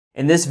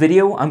In this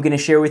video, I'm going to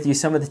share with you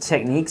some of the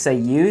techniques I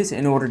use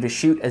in order to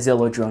shoot a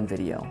Zillow drone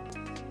video.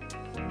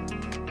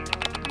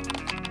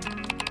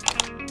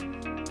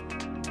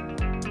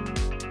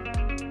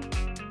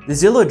 The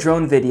Zillow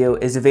drone video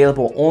is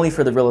available only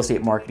for the real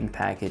estate marketing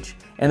package.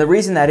 And the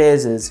reason that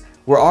is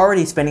we're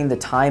already spending the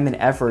time and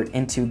effort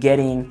into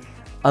getting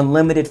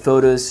unlimited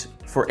photos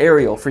for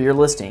aerial for your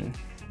listing.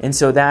 And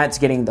so that's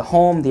getting the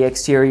home, the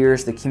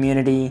exteriors, the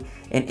community,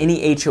 and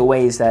any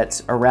HOAs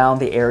that's around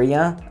the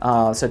area,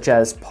 such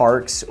as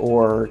parks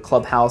or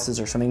clubhouses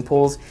or swimming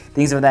pools,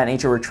 things of that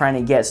nature we're trying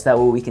to get so that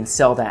way we can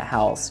sell that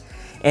house.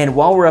 And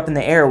while we're up in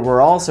the air,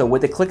 we're also,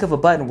 with the click of a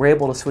button, we're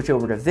able to switch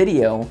over to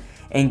video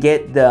and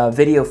get the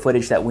video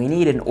footage that we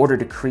need in order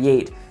to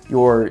create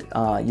your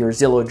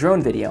Zillow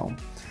drone video.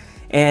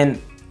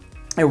 And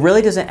it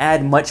really doesn't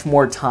add much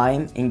more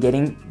time in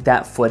getting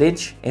that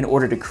footage in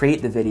order to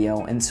create the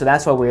video, and so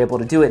that's why we're able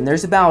to do it. And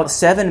there's about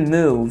 7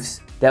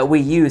 moves that we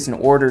use in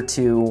order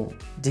to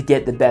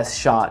get the best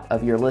shot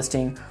of your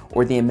listing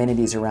or the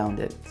amenities around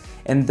it.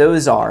 And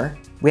those are,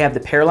 we have the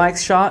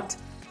parallax shot,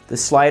 the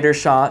slider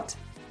shot,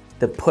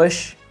 the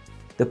push,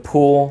 the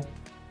pull,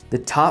 the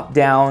top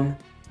down,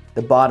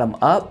 the bottom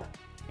up,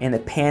 and the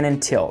pan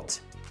and tilt.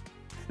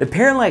 The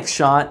parallax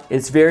shot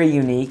is very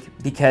unique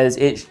because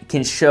it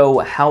can show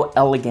how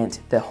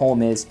elegant the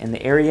home is in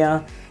the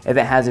area. If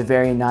it has a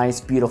very nice,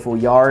 beautiful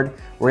yard,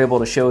 we're able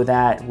to show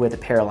that with a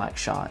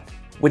parallax shot.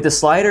 With the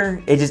slider,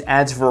 it just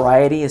adds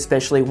variety,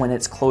 especially when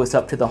it's close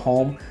up to the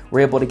home. We're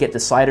able to get the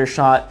slider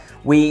shot.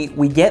 We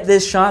get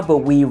this shot, but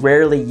we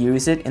rarely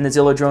use it in the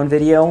Zillow drone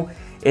video.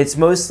 It's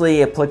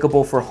mostly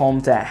applicable for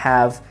homes that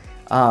have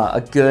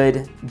a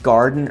good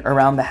garden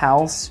around the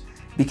house,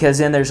 because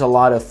then there's a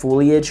lot of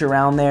foliage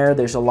around there.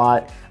 There's a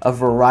lot of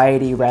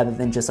variety rather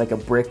than just like a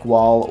brick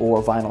wall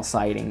or vinyl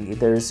siding.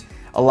 There's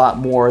a lot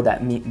more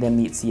that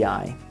meets the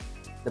eye.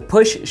 The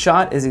push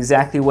shot is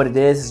exactly what it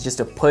is. It's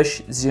just a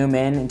push zoom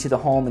in into the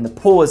home, and the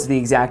pull is the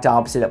exact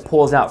opposite. It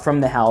pulls out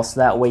from the house, so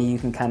that way you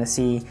can kind of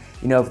see,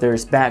 if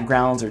there's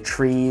backgrounds or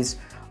trees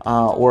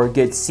or a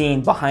good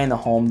scene behind the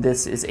home,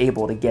 this is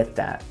able to get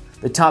that.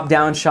 The top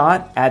down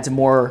shot adds a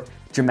more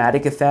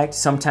dramatic effect.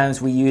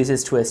 Sometimes we use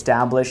this to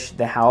establish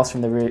the house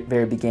from the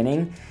very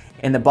beginning.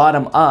 And the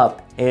bottom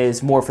up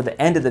is more for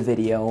the end of the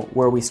video,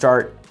 where we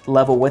start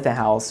level with the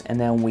house and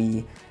then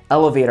we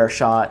elevate our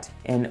shot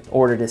in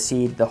order to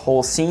see the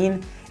whole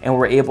scene, and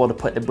we're able to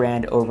put the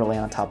brand overlay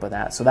on top of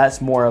that. So that's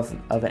more of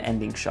an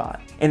ending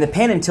shot. And the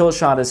pan and tilt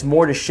shot is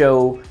more to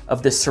show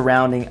of the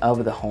surrounding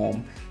of the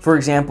home. For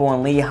example,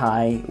 in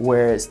Lehigh,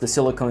 where it's the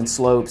Silicon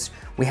Slopes,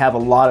 we have a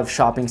lot of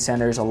shopping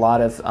centers, a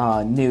lot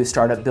of new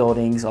startup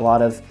buildings, a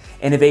lot of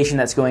innovation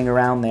that's going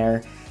around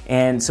there.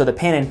 And so the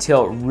pan and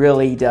tilt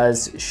really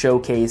does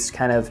showcase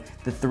kind of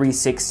the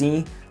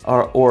 360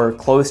 or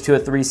close to a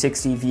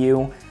 360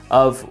 view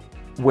of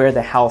where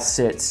the house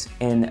sits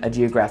in a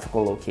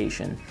geographical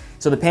location.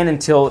 So the pan and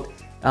tilt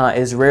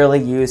is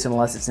rarely used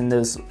unless it's in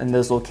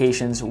those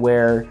locations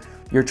where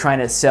you're trying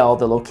to sell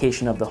the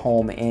location of the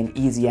home and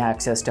easy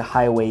access to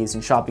highways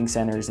and shopping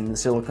centers and the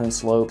Silicon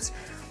Slopes.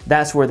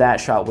 That's where that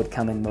shot would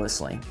come in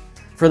mostly.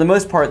 For the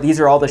most part, these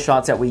are all the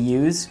shots that we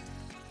use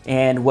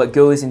and what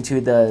goes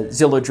into the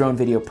Zillow drone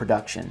video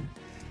production.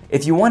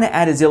 If you want to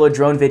add a Zillow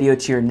drone video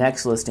to your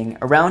next listing,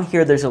 around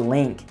here there's a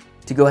link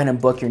to go ahead and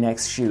book your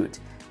next shoot.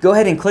 Go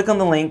ahead and click on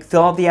the link,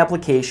 fill out the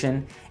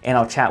application, and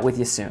I'll chat with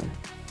you soon.